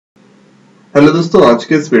Hello दोस्तों, आज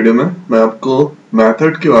के इस वीडियो में मैं आपको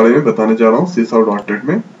मेथड के बारे में बताने जा रहा हूँ C#.NET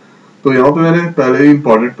में। तो यहाँ पे मैंने पहले ही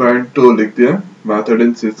इंपॉर्टेंट पॉइंट तो लिख दिया है, मेथड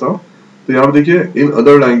इन C#। तो यहाँ पे देखिए, in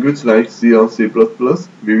other language like C और C++,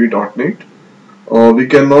 VB.NET,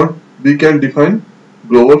 we can define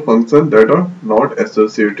global function that are not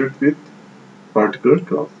associated with particular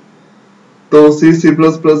class। तो C++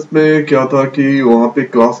 में क्या था कि वहाँ पे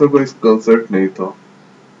क्लास का कोई कंसेप्ट नहीं था,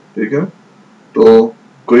 ठीक है। तो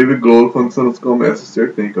कोई भी ग्लोबल फंक्शन उसको हम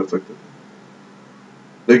एसोसिएट नहीं कर सकते थे।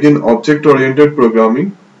 लेकिन ऑब्जेक्ट ओरिएंटेड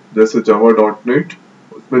प्रोग्रामिंग जैसे जावा.नेट,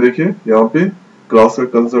 उसमें देखिए यहाँ पे क्लास का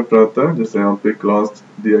कंसेप्ट रहता है। जैसे यहाँ पे क्लास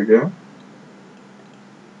दिया गया है,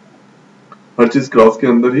 हर चीज क्लास के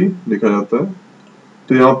अंदर ही लिखा जाता है।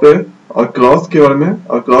 तो यहाँ पे क्लास के बारे में,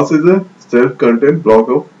 class is a self content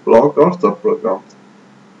block और सब programmes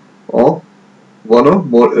of one or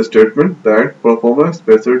more statement that perform a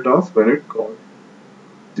special task when it called।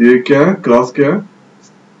 ये क्या है? क्लास क्या है?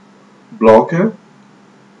 ब्लॉक है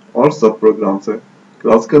और सब प्रोग्राम्स है।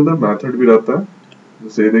 क्लास के अंदर मेथड भी रहता है,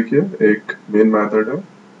 जैसे ये देखिए एक मेन मेथड है।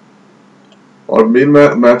 और मेन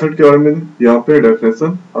मेथड के बारे में यहाँ पे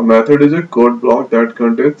definition, a method is a code block that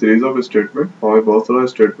contains series of statement. और बहुत सारा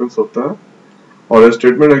स्टेटमेंट्स होता है और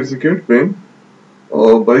statement execute when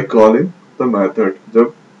by calling the method.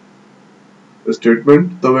 जब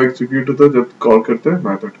स्टेटमेंट तब एग्जीक्यूट होता है जब कॉल करते हैं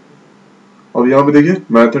मेथड। अब यहाँ पे देखिए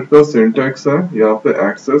मेथड का सिंटैक्स है, यहाँ पे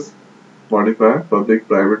access, modifier, public,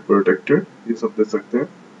 private, protected, ये सब दे सकते हैं।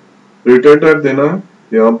 रिटर्न टाइप देना है,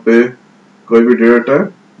 यहाँ पे कोई भी डेटा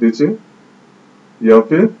टाइप दीजिए या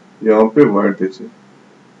फिर यहाँ पे वाइड दीजिए,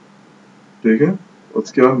 ठीक है।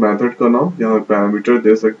 उसके बाद मेथड का नाम, यहाँ पैरामीटर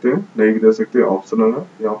दे सकते हैं, नहीं भी दे सकते, ऑप्शनल है।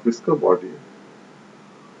 यहाँ पे इसका बॉडी है।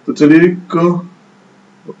 तो चलिए एक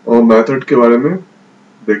मेथड के बारे में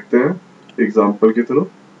देखते हैं एग्जांपल की तरह।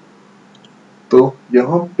 तो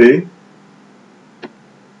यहाँ पे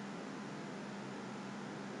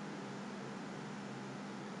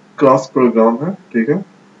क्लास प्रोग्राम है, ठीक है।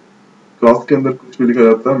 क्लास के अंदर कुछ भी लिखा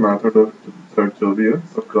जाता है, मेथड और थ्रेड जो भी है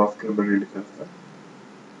सब क्लास के अंदर ही लिखा जाता है।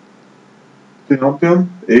 तो यहाँ पे हम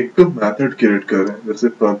एक मेथड क्रिएट कर रहे हैं, जैसे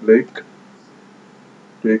पब्लिक,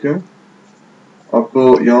 ठीक है।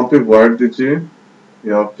 आपको यहाँ पे वाइड दीजिए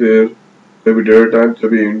या फिर कभी डेटा टाइप,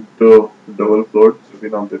 कभी इंट, डबल फ्लोट, जो भी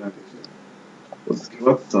नाम देना दीजिए। उसके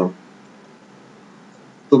बाद सम।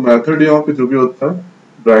 तो मेथड यहाँ पे जो भी होता है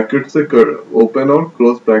ब्रैकेट से ओपन और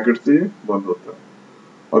क्लोज ब्रैकेट से ये बंद होता है।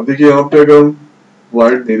 अब देखिए यहाँ पे अगर हम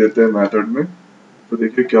वाइड नहीं देते हैं मेथड में, तो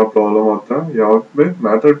देखिए क्या प्रॉब्लम आता है। यहाँ पे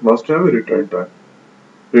method must have return type.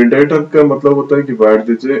 Return type का मतलब होता है कि वाइड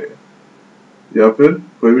दीजिए या फिर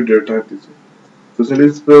कोई भी डेटा टाइप दीजिए। तो चलिए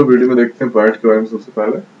इस पर वीडियो में देखते हैं वाइड के बारे में। सबसे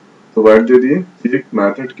पहले तो वाइड दे दिए, एक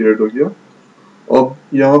मेथड क्रिएट हो गया। अब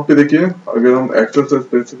यहाँ पे देखिए अगर हम एक्सेस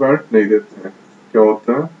स्पेसिफाइड नहीं देते हैं क्या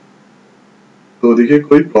होता है, तो देखिए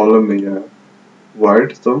कोई प्रॉब्लम नहीं है।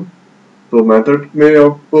 वाइड सम, तो मेथड में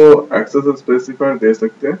आप एक्सेस स्पेसिफायर दे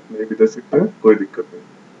सकते हैं, नहीं भी दे सकते हैं, कोई दिक्कत नहीं।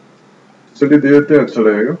 चलिए दे देते हैं, अच्छा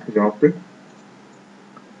लगेगा यहाँ पे।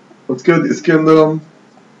 उसके बाद इसके अंदर हम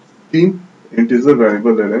तीन इंटीजर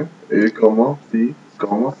वेरिएबल ले रहे हैं, a, b, c।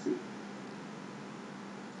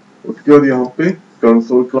 उसके बाद यहाँ पे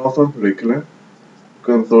कंसोल क्लास हम लिख लें,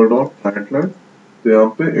 कंसोल डॉट फ्लैटलाइन। तो यहाँ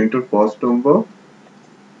पे इंटर फर्स्ट नंबर,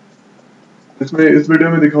 इसमें इस वीडियो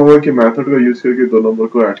में दिखाऊंगा कि मेथड का यूज करके दो नंबर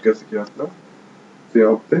को ऐड कैसे किया था। तो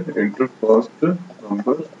यहाँ पे इंटर फर्स्ट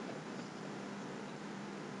नंबर।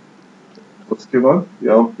 उसके बाद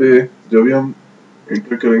यहाँ पे जो भी हम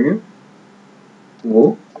इंटर करेंगे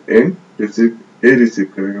वो एन रिसीव ए रिसीव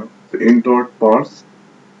करेगा। तो इन डॉट पार्स।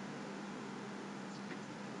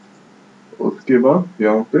 उसके बाद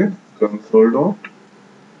यहाँ पे कंसोल डॉट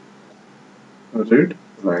रीड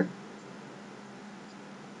लाइन।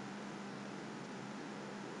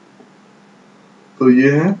 तो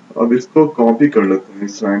ये है। अब इसको कॉपी कर लेते हैं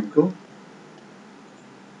इस लाइन को।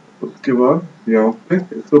 उसके बाद यहाँ पे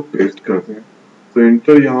इसको पेस्ट करते हैं। तो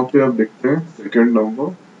इंटर यहाँ पे आप देखते हैं सेकेंड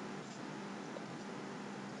नंबर।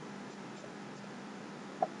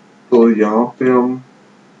 तो यहाँ पे हम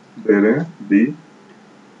दे रहे हैं बी।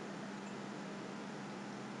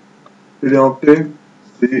 फिर यहाँ पे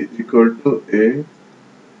सी equal to A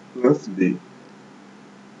plus B.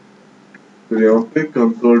 फिर यहाँ पे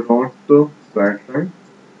कंसोल डॉट राइट लाइन।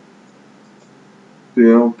 तो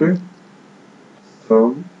यहाँ पे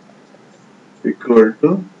सम इक्वल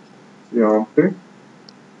टू, यहाँ पे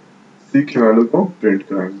सी की वैल्यू को प्रिंट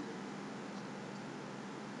कराएंगे।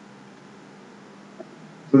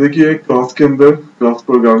 तो देखिए क्लास के अंदर, क्लास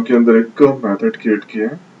प्रोग्राम के अंदर एक मेथड क्रिएट किया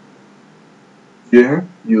है। ये है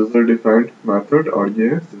यूजर डिफाइंड मेथड और ये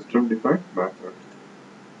है सिस्टम डिफाइंड मेथड।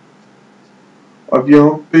 अब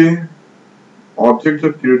यहाँ पे ऑब्जेक्ट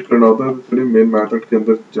जब क्रिएट करना होता है तो चलिए मेन मेथड के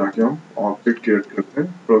अंदर जाके हम ऑब्जेक्ट क्रिएट करते हैं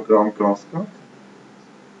प्रोग्राम क्लास का।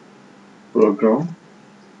 Programme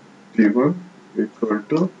p1 equal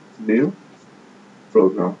to new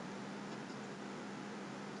program.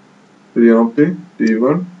 फिर यहाँ पे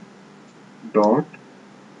p1 डॉट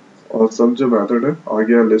और सम जो मेथड है आ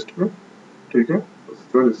गया लिस्ट में, ठीक है।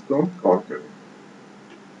 उसके बाद इसको हम कॉल करें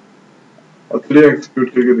और चलिए एक्सिक्यूट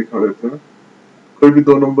करके दिखा देते हैं। कोई भी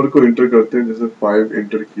दो नंबर को इंटर करते हैं, जैसे 5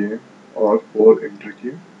 इंटर किए और 4 इंटर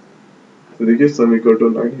किए, तो देखिए सम इक्वल टू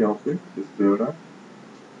 9 यहाँ पे डिस्प्ले हो रहा है।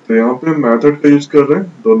 तो यहाँ पे मेथड का यूज कर रहे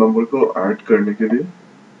हैं दो नंबर को ऐड करने के लिए।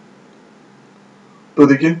 तो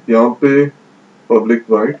देखिए यहाँ पे पब्लिक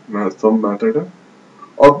वाइड सम मेथड है।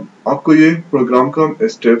 अब आपको ये प्रोग्राम का हम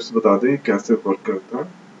स्टेप्स बता दें कैसे वर्क करता है।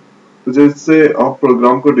 तो जैसे आप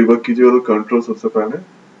प्रोग्राम को डिबग कीजिएगा तो कंट्रोल सबसे पहले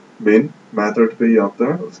मेन मेथड पे ही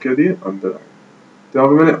आता है, उसके लिए अंदर आए। तो यहाँ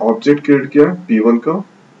पे मैंने ऑब्जेक्ट क्रिएट किया है p1 का,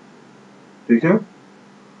 ठीक है।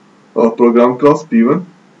 और प्रोग्राम क्लास p1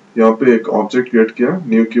 यहाँ पे एक ऑब्जेक्ट क्रिएट किया है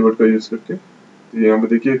न्यू कीवर्ड का यूज करके। तो यहाँ पे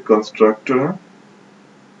देखिए कंस्ट्रक्टर है।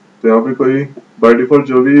 तो यहाँ पे कोई बाय डिफॉल्ट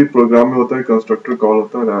जो भी प्रोग्राम में होता है कंस्ट्रक्टर कॉल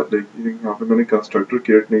होता है, लेकिन यहाँ पे मैंने कंस्ट्रक्टर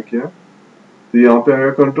क्रिएट नहीं किया। तो यहाँ पे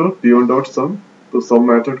आएगा कंट्रोल p1 डॉट सम, तो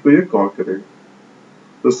सम मेथड को ये कॉल करेगा।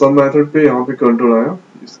 तो सम मेथड पे यहाँ पे कंट्रोल आया,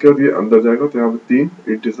 इसके बाद ये अंदर जाएगा। तो यहाँ पे 3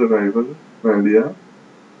 इंटीजर वेरिएबल मैंने लिया है।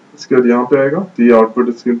 इसके बाद यहाँ पे आएगा तो ये आउटपुट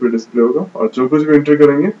स्क्रीन पे डिस्प्ले होगा और जो कुछ भी एंटर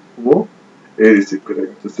करेंगे वो ए रिसीव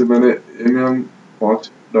करेगा। जैसे मैंने ए में हम 5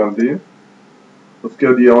 डाल दिए, उसके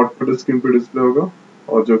बाद ये आउटपुट स्क्रीन पे डिस्प्ले होगा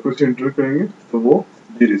और जो कुछ एंटर करेंगे तो वो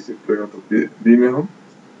बी रिसीव करेगा। तो बी में हम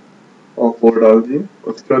और 4 डाल दिए।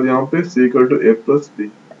 उसके बाद यहाँ पे सी equal to A plus B.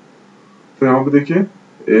 तो यहाँ पे देखिए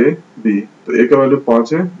ए बी, तो ए का वैल्यू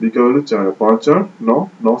 5 है, बी का वैल्यू 4 है, 5 4 9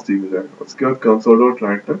 9 सी में जाएगा। उसके बाद कंसोल डॉट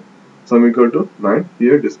राइट है सम इक्वल टू 9,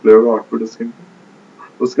 ये डिस्प्ले होगा आउटपुट स्क्रीन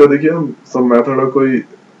पे। उसके बाद देखिए हम सब मेथड का कोई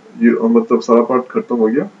मतलब सारा पार्ट खत्म हो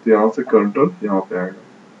गया, तो यहाँ से कंट्रोल यहाँ पे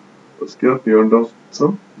आएगा। उसके बाद p1 डॉट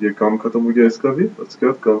सम, ये काम खत्म हो गया इसका भी। उसके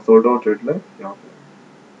बाद कंसोल डॉट हेडलाइन यहाँ पे।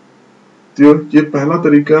 तो ये पहला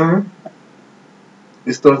तरीका है।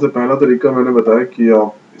 इस तरह से पहला तरीका मैंने बताया कि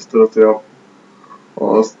आप इस तरह से आप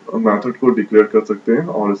मेथड को डिक्लेयर कर सकते हैं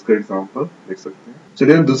और इसका एग्जांपल देख सकते हैं।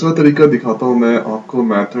 चलिए दूसरा तरीका दिखाता हूँ मैं आपको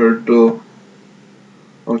मेथड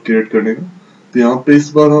और क्रिएट करने का। तो यहाँ पे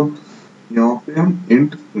इस बार हम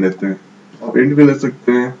इंट लेते हैं। आप इंट भी ले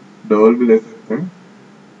सकते हैं, डबल भी ले सकते हैं,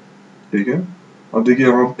 ठीक है। अब देखिए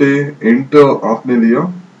यहाँ पे इंट आपने लिया,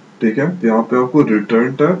 ठीक है। तो यहाँ पे आपको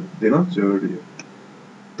रिटर्न टैग देना जरूरी है,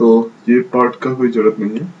 तो ये पार्ट का कोई जरूरत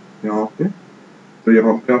नहीं है यहाँ पे। तो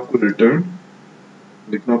यहाँ पे आपको रिटर्न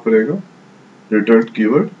लिखना पड़ेगा, रिटर्न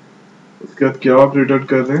कीवर्ड। उसके बाद क्या आप रिटर्न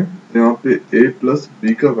कर रहे हैं, यहाँ पे a प्लस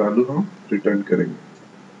बी का वैल्यू हम रिटर्न करेंगे,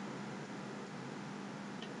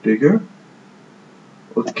 ठीक है।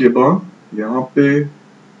 उसके बाद यहाँ पे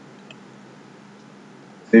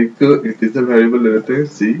एक इंटीजर वेरिएबल ले लेते हैं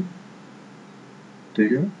c,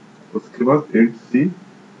 ठीक है। उसके बाद इंट c,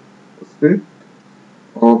 उसपे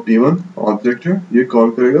और p1 ऑब्जेक्ट है, ये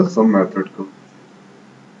कॉल करेगा सम मेथड को।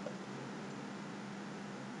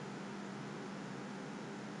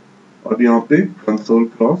 और यहाँ पे console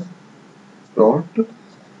cross dot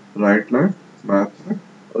right line math,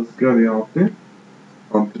 उसके बाद यहाँ पे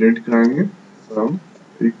हम प्रिंट कराएंगे सम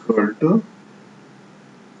इक्वल टू,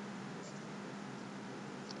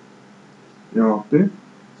 यहाँ पे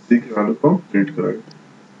सी की वैल्यू को हम प्रिंट कराएंगे।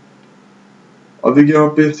 अब देखिए यहाँ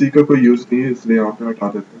पे सी का कोई यूज नहीं है, इसलिए यहाँ पे हटा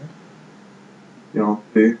देते हैं। यहाँ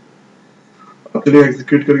पे अब चलिए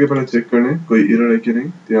एग्जीक्यूट करके पहले चेक करने कोई एरर है कि नहीं।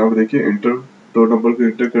 तो यहाँ पे देखिए इंटर, दो नंबर को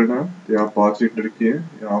इंटर करना है, तो यहाँ 5 इंटर किए,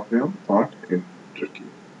 यहाँ पे हम 8 इंटर किए।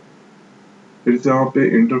 फिर से यहाँ पे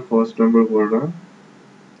इंटर फर्स्ट नंबर बोल रहा है,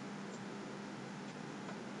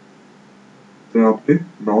 तो यहाँ पे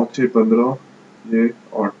 9 6 15, ये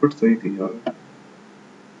आउटपुट सही नहीं आ रहा है।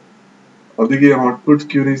 अब देखिए आउटपुट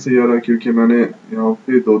क्यों नहीं सही आ रहा है, क्योंकि मैंने यहाँ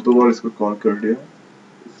पे दो बार इसको कॉल कर लिया।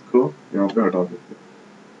 इसको यहाँ पे हटा देते हैं।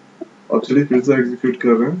 अब चलिए फिर से एग्जीक्यूट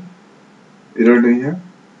कर रहे हैं, एरर नहीं है।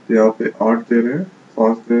 तो यहाँ पे 8 दे रहे हैं,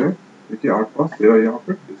 5 दे रहे हैं, देखिए 8 5 13 यहाँ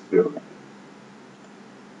पे डिस्प्ले हो रहा है।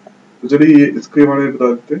 तो चलिए ये इसके बारे में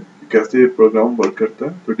बता देते हैं कि कैसे ये प्रोग्राम वर्क करता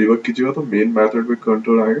है। तो डिबग कीजिएगा तो मेन मेथड में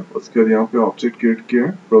कंट्रोल आएगा। उसके बाद यहाँ पे ऑब्जेक्ट क्रिएट किया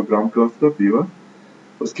है प्रोग्राम क्लास का p1,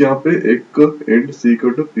 उसके यहाँ पे एक int c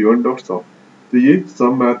equal to p1 dot सम, तो ये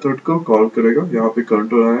सम मेथड को कॉल करेगा। यहाँ पे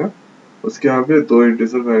कंट्रोल आया, उसके यहाँ पे 2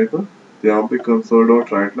 इंटीजर वेरिएबल, तो यहाँ पे कंसोल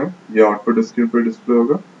डॉट राइट लाइन, ये आउटपुट स्क्रीन पे डिस्प्ले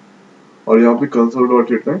होगा। और यहाँ पे कंसोल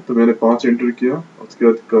डॉट रीड लाइन, तो मैंने 5 एंटर किया, उसके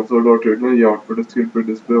बाद कंसोल डॉट रीड लाइन, ये आउटपुट स्क्रीन पे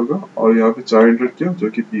डिस्प्ले होगा। और यहाँ पे 4 एंटर किया जो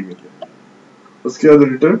कि p में गया। उसके बाद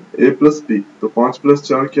रिटर्न a प्लस b, तो 5 प्लस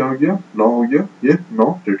 4 क्या हो गया, 9 हो गया, ये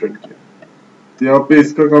 9 रिटर्न किया। तो यहाँ पे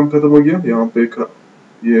इसका काम खत्म हो गया, यहाँ पे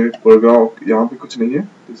ये प्रोग्राम यहाँ पे कुछ नहीं है,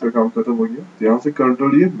 तो इसका काम खत्म हो गया। तो यहाँ से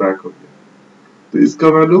कंट्रोल ये बैक हो गया, तो इसका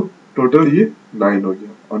वैल्यू टोटल ये 9 हो गया,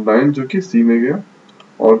 और 9 जो कि सी में गया,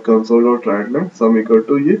 और console dot right line sum equal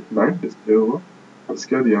to ये 9 डिस्प्ले हुआ।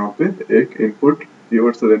 उसके बाद यहाँ पे एक इनपुट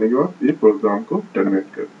कीवर्ड से लेने के बाद ये प्रोग्राम को टर्मिनेट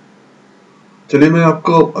कर। चलिए मैं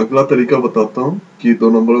आपको अगला तरीका बताता हूँ कि दो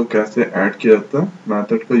नंबर को कैसे ऐड किया जाता है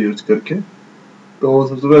मेथड का यूज करके। तो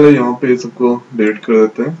सबसे पहले यहाँ पे सबको डिलीट कर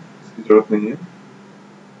देते हैं, इसकी जरूरत नहीं है,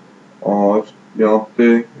 और यहाँ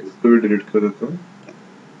पे इसको भी डिलीट कर देते हैं।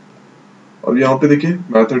 अब यहाँ पे देखिए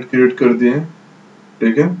मेथड क्रिएट कर दिए हैं,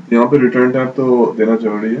 ठीक है। यहाँ पे रिटर्न टाइप तो देना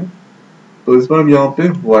जरूरी है, तो इस पर हम यहाँ पे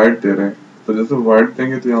वाइड दे रहे हैं, तो जैसे वाइड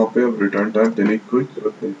देंगे तो यहाँ पे अब रिटर्न टाइप देने की कोई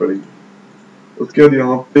जरूरत नहीं पड़ेगी। उसके बाद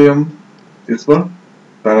यहाँ पे हम इस पर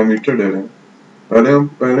पैरामीटर दे रहे हैं,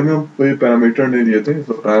 पहले में हम कोई पैरामीटर नहीं दिए थे,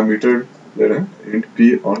 तो पैरामीटर दे रहे हैं इंट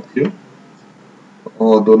p और q,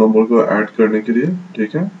 और दो नंबर को ऐड करने के लिए,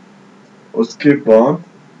 ठीक है। उसके बाद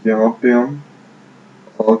यहाँ पे हम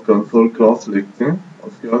और कंसोल क्रॉस लिखते हैं,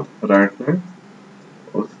 उसके बाद राइट में,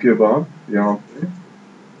 उसके बाद यहाँ पे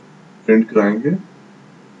प्रिंट कराएंगे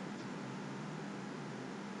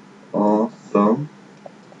और सम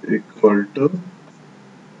इक्वल टू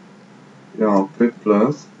यहाँ पे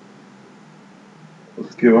प्लस,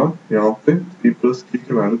 उसके बाद यहाँ पे p प्लस q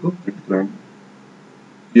के वैल्यू को प्रिंट कराएंगे,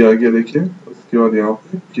 p आ गया देखिए, उसके बाद यहाँ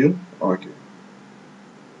पे q आ गया।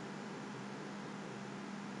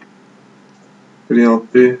 फिर यहाँ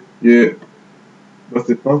पे ये बस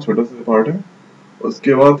इतना छोटा सा पार्ट है।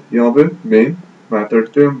 उसके बाद यहाँ पे मेन मेथड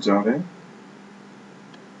पे हम जा रहे हैं,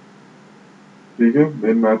 ठीक है।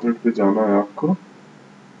 मेन मेथड पे जाना है आपको।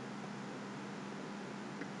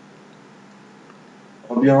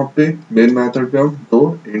 अब यहाँ पे मेन मेथड पे हम दो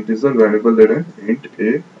इंटीजर वेरिएबल ले रहे हैं, इंट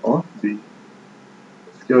a और b।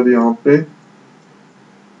 उसके बाद यहाँ पे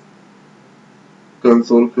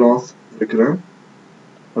कंसोल क्लॉज लिख रहे हैं,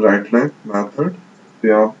 राइट लाइन मेथड। तो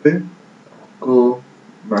यहाँ पे आपको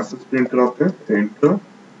मैसेज प्रिंट कराते हैं, इंट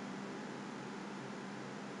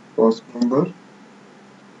फर्स्ट नंबर,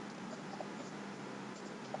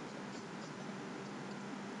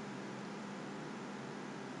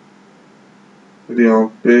 फिर यहाँ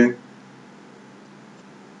पे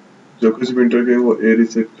जो कुछ भी इंटर करेगा वो a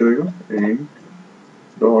रिसीव करेगा, इंट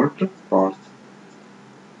डॉट पार्स,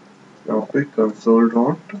 यहाँ पे कंसोल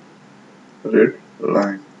डॉट रेड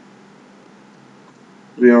लाइन।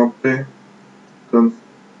 फिर यहाँ पे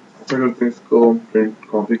ऐसा करते हैं, इसको प्रिंट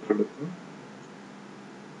कॉपी कर लेते हैं।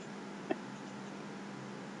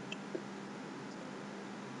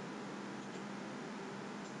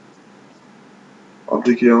 अब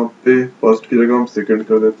देखिए यहाँ पे फर्स्ट की जगह हम सेकंड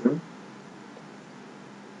कर देते हैं,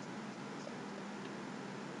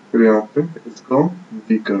 फिर यहाँ पे इसको हम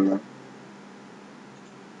बी करना है,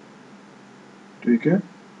 ठीक है।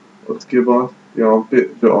 उसके बाद यहाँ पे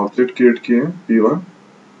जो ऑब्जेक्ट क्रिएट किए हैं p1,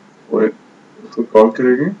 वो उसको कॉल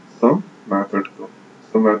करेंगे सम मेथड को,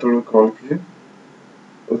 सम मेथड को कॉल किए।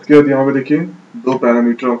 उसके बाद यहाँ पे देखिए दो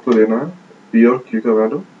पैरामीटर आपको देना है, p और q का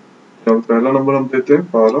वैल्यू। यहाँ पे पहला नंबर हम देते हैं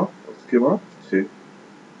 12, उसके बाद 6,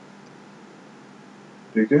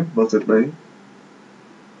 ठीक है। बस इतना ही।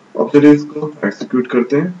 अब चलिए इसको एक्सिक्यूट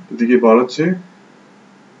करते हैं, तो देखिए 12 6,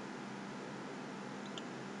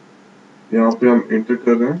 यहाँ पे हम इंटर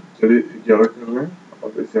कर रहे हैं, चलिए 11 कर रहे हैं,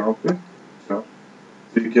 और इस यहाँ पे 4,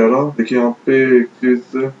 फिर 11। देखिए यहाँ पे एक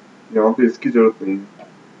चीज, यहाँ पे इसकी जरूरत नहीं है,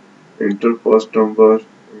 inter first number,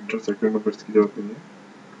 inter second number, इसकी जरूरत नहीं है।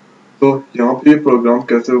 तो यहाँ पे ये प्रोग्राम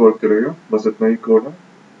कैसे वर्क करेगा, बस इतना ही कोड है।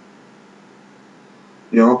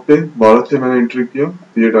 यहाँ पे 12 से मैंने एंट्री किया,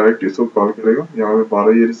 तो ये डायरेक्ट इसको कॉल करेगा, यहाँ पे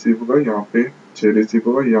 12 ये रिसीव होगा, यहाँ पे 6 रिसीव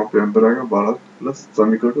होगा, यहाँ पे अंदर आएगा 12 plus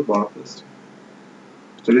sum equal to 12 plus.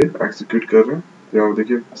 चलिए एक्सिक्यूट कर रहे हैं, तो यहाँ पे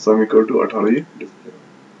देखिए सम इक्वल टू 18 ये डिस्प्ले।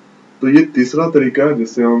 तो ये तीसरा तरीका है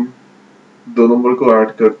जिससे हम दो नंबर को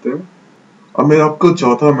ऐड करते हैं। अब मैं आपको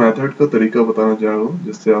चौथा मेथड का तरीका बताना चाह रहा हूँ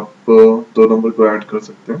जिससे आप दो नंबर को ऐड कर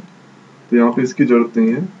सकते हैं। तो यहाँ पे इसकी जरूरत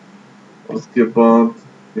नहीं है। उसके बाद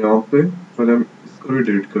यहाँ पे पहले हम इसको भी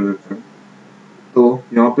डिलीट कर देते हैं। तो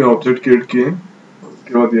यहाँ पे ऑब्जेक्ट क्रिएट किए,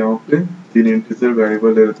 उसके बाद यहाँ पे तीन इंटीजर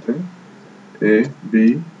वेरिएबल ले लेते हैं, a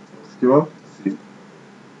b, उसके बाद c।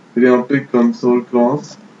 फिर यहाँ पे कंसोल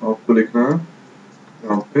क्रॉस आपको लिखना है,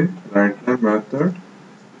 यहाँ पे राइट लाइन मेथड,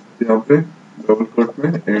 यहाँ पे डबल कोट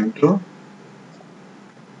में एंटर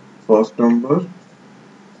फर्स्ट नंबर,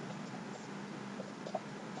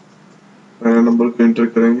 पहले नंबर को एंटर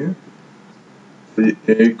करेंगे, तो ये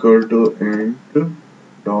a equal to int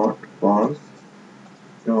dot parse,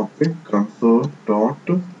 यहाँ पे कंसोल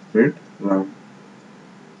डॉट बिट रन,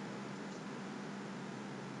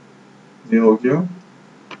 ये हो गया।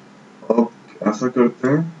 अब ऐसा करते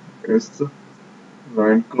हैं, इस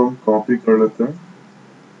लाइन को हम कॉपी कर लेते हैं,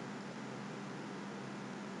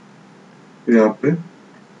 तो यहाँ पे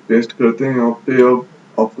पेस्ट करते हैं। यहाँ पे अब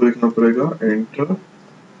आपको लिखना पड़ेगा एंटर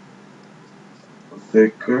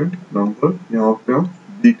सेकंड नंबर, यहाँ पे हम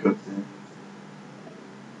डी करते हैं।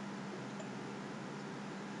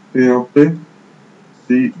 फिर यहाँ पे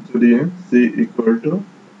सी जो दिए हैं, सी इक्वल टू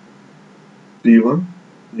P1,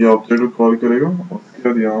 ये ऑब्जेक्ट को कॉल करेगा, और उसके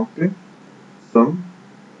बाद यहाँ पे सम।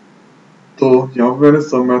 तो यहाँ पे मैंने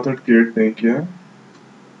सम मेथड क्रिएट नहीं किया है,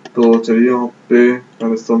 तो चलिए यहाँ पे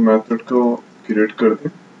पहले सम मेथड को क्रिएट कर दें।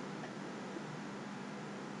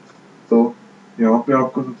 तो यहाँ पे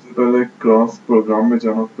आपको सबसे पहले क्लास प्रोग्राम में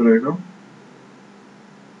जाना पड़ेगा।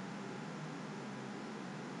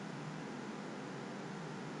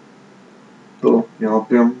 तो यहाँ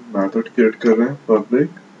पे हम मेथड क्रिएट कर रहे हैं पब्लिक,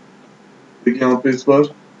 देखिए यहाँ पे इस बार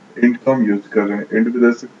इंट का हम यूज कर रहे हैं, इंट भी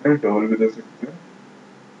दे सकते हैं, डबल भी दे सकते हैं,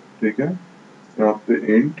 ठीक है। यहाँ पे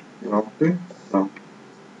इंट, यहाँ पे सम।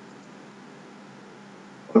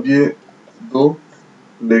 अब ये दो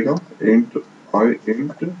लेगा, int I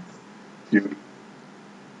int Q,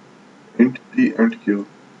 int T and Q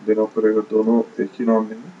देना पड़ेगा, दोनों एक ही नाम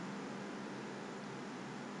लेंगे,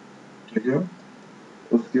 ठीक है।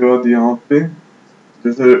 उसके बाद यहाँ पे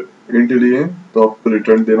जैसे इंट लिए तो आपको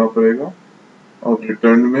रिटर्न देना पड़ेगा, और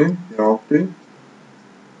रिटर्न में यहाँ पे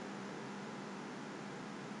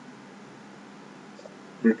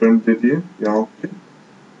रिटर्न दे दिए, यहाँ पे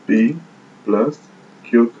p प्लस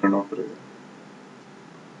क्यू करना पड़ेगा,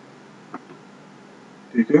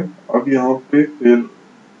 ठीक है। अब यहाँ पे फिर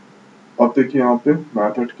अब देखिए यहाँ पे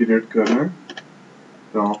मेथड क्रिएट कर रहे हैं,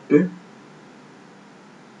 यहाँ पे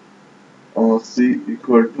और c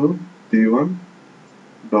equal to p1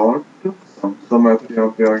 dot some method यहाँ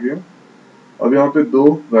पे आ गया। अब यहाँ पे दो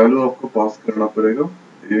वैल्यू आपको पास करना पड़ेगा,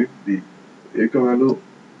 a b, a का वैल्यू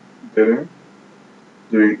दे रहे हैं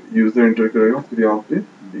जो यूजर एंटर करेगा, फिर यहाँ पे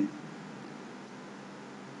b,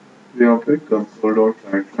 फिर यहाँ पे कंसोल डॉट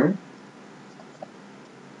राइट लाइन,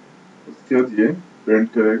 उसके बाद ये प्रिंट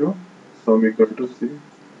करेगा sum equal to C,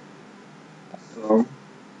 sum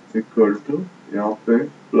equal to यहाँ पे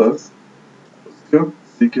प्लस, उसके बाद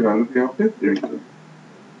सी की वैल्यू यहाँ पे प्रिंट करें।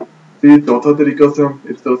 तो ये चौथा तरीका से हम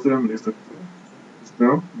इस तरह से हम लिख सकते हैं, इसमें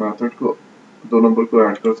हम मेथड को दो नंबर को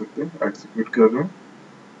ऐड कर सकते हैं, एग्जीक्यूट कर रहे हैं।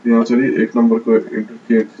 तो यहाँ चलिए एक नंबर को एंटर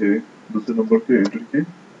किए 6, दूसरे नंबर को एंटर किए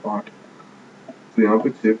 8, तो यहाँ पे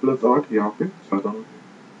 6 प्लस 8 यहाँ पे 14 हो गया।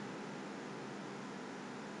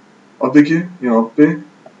 अब देखिए यहाँ पे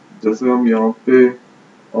जैसे हम यहाँ पे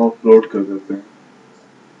अपलोड कर देते हैं,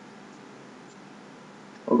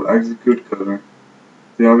 अब एग्जीक्यूट कर रहे हैं,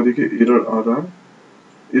 तो यहाँ पे देखिए एरर आ रहा है,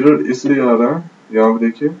 एरर इसलिए आ रहा है, यहाँ पे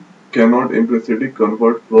देखिए can not implicitly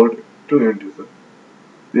convert float to integer.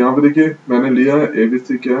 यहाँ पे देखिए मैंने लिया है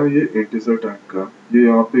एबीसी, क्या है ये इंटीजर टाइप का, ये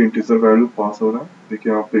यहाँ पे इंटीजर वैल्यू पास हो रहा है,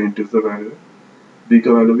 देखिए यहाँ पे इंटीजर वैल्यू है, बी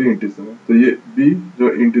का वैल्यू भी इंटीजर है, तो ये बी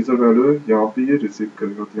जो इंटीजर वैल्यू है यहाँ पे ये रिसीव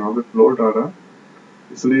करेगा, तो यहाँ पे फ्लोट आ रहा है,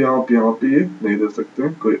 इसलिए आप यहाँ पे ये नहीं दे सकते,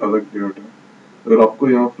 कोई अलग डेट है। अगर आपको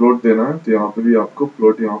यहाँ फ्लोट देना है तो यहाँ पे भी आपको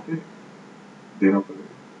फ्लोट यहाँ पे देना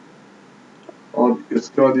पड़ेगा। और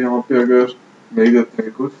इसके बाद यहाँ पे अगर नहीं देते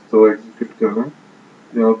हैं कुछ तो एग्जीक्यूट कर रहे हैं,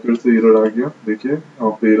 यहाँ फिर से एरर आ गया, देखिए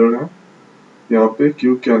यहाँ पे एरर है, यहाँ पे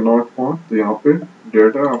क्यू कैन नॉट फाउंड, तो यहाँ पे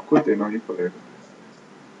डेटा आपको देना ही पड़ेगा।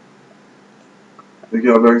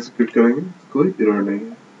 देखिए आप एग्जीक्यूट करेंगे कोई एरर नहीं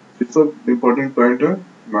है। ये सब इम्पोर्टेंट पॉइंट है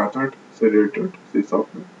मेथड से रिलेटेड इस हिसाब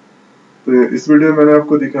में। तो इस वीडियो में मैंने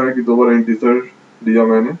आपको दिखाया कि दो बार इंटीजर लिया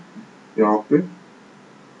मैंने यहाँ पे,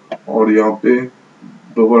 और यहाँ पे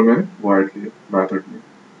दो बार मैंने वॉइड लिया मेथड में,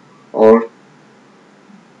 और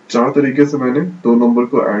चार तरीके से मैंने दो नंबर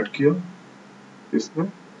को ऐड किया इसमें।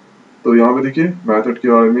 तो यहाँ पे देखिए मेथड के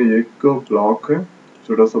बारे में, ये एक ब्लॉक है,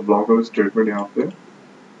 छोटा सा ब्लॉक ऑफ स्टेटमेंट यहाँ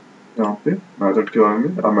पे मेथड के बारे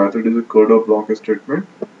में, a method is a code of block statement,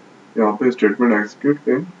 यहाँ पे statement execute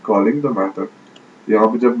in calling the method, यहाँ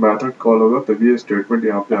पे जब मेथड कॉल होगा तभी ये स्टेटमेंट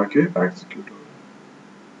यहाँ पे आके एग्जीक्यूट होगा।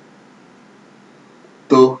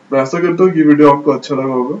 तो मैं ऐसा करता हूँ कि वीडियो आपको अच्छा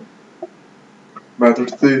लगा होगा मेथड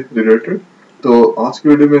से रिलेटेड। तो आज की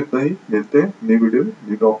वीडियो में इतना ही, मिलते हैं नई वीडियो में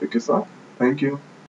नई टॉपिक के साथ। Thank you.